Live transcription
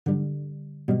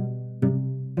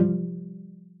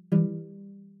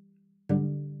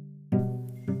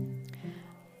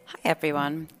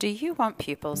everyone. Do you want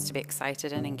pupils to be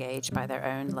excited and engaged by their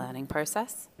own learning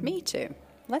process? Me too.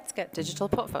 Let's get digital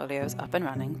portfolios up and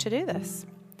running to do this.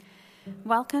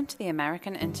 Welcome to the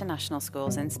American International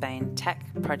Schools in Spain Tech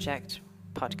Project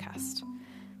podcast.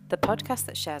 The podcast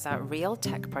that shares out real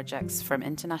tech projects from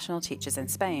international teachers in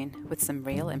Spain with some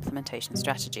real implementation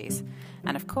strategies,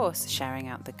 and of course sharing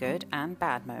out the good and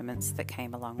bad moments that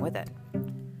came along with it.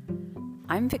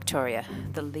 I'm Victoria,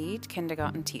 the lead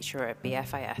kindergarten teacher at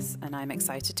BFIS, and I'm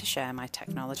excited to share my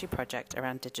technology project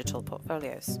around digital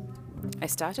portfolios. I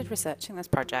started researching this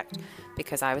project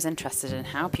because I was interested in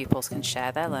how pupils can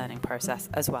share their learning process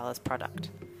as well as product.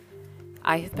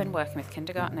 I have been working with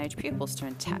kindergarten-age pupils to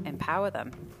empower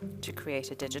them to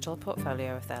create a digital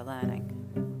portfolio of their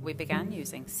learning. We began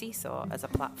using Seesaw as a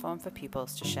platform for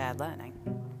pupils to share learning.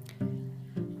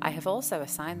 I have also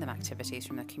assigned them activities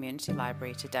from the community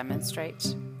library to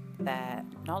demonstrate their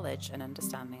knowledge and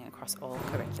understanding across all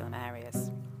curriculum areas.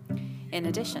 In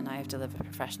addition, I have delivered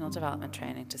professional development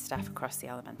training to staff across the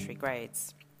elementary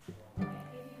grades.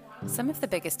 Some of the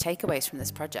biggest takeaways from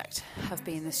this project have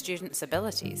been the students'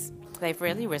 abilities. They've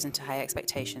really risen to high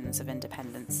expectations of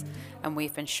independence, and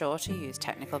we've been sure to use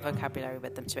technical vocabulary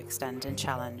with them to extend and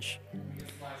challenge.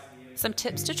 Some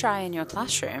tips to try in your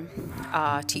classroom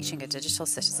are teaching a digital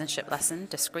citizenship lesson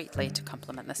discreetly to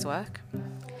complement this work,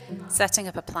 setting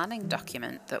up a planning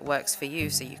document that works for you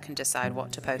so you can decide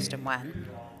what to post and when,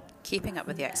 keeping up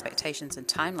with the expectations and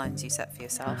timelines you set for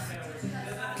yourself,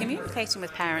 communicating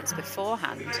with parents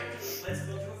beforehand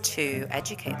to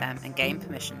educate them and gain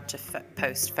permission to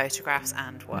post photographs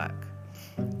and work.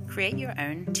 Create your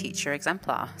own teacher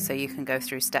exemplar so you can go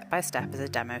through step by step as a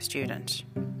demo student.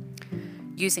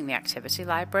 Using the activity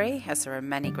library, as there are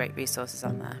many great resources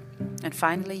on there. And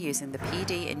finally, using the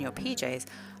PD in your PJs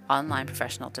online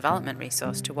professional development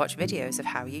resource to watch videos of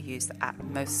how you use the app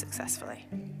most successfully.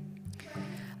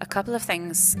 A couple of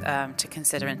things to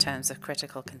consider in terms of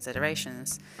critical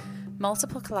considerations.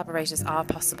 Multiple collaborators are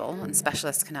possible, and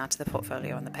specialists can add to the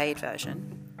portfolio on the paid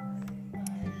version.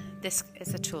 This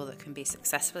is a tool that can be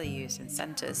successfully used in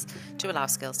centres to allow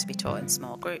skills to be taught in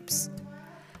small groups.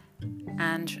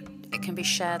 And it can be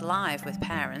shared live with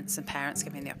parents, and parents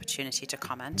given the opportunity to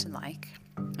comment and like.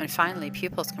 And finally,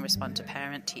 pupils can respond to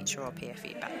parent, teacher, or peer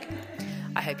feedback.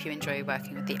 I hope you enjoy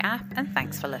working with the app, and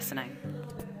thanks for listening.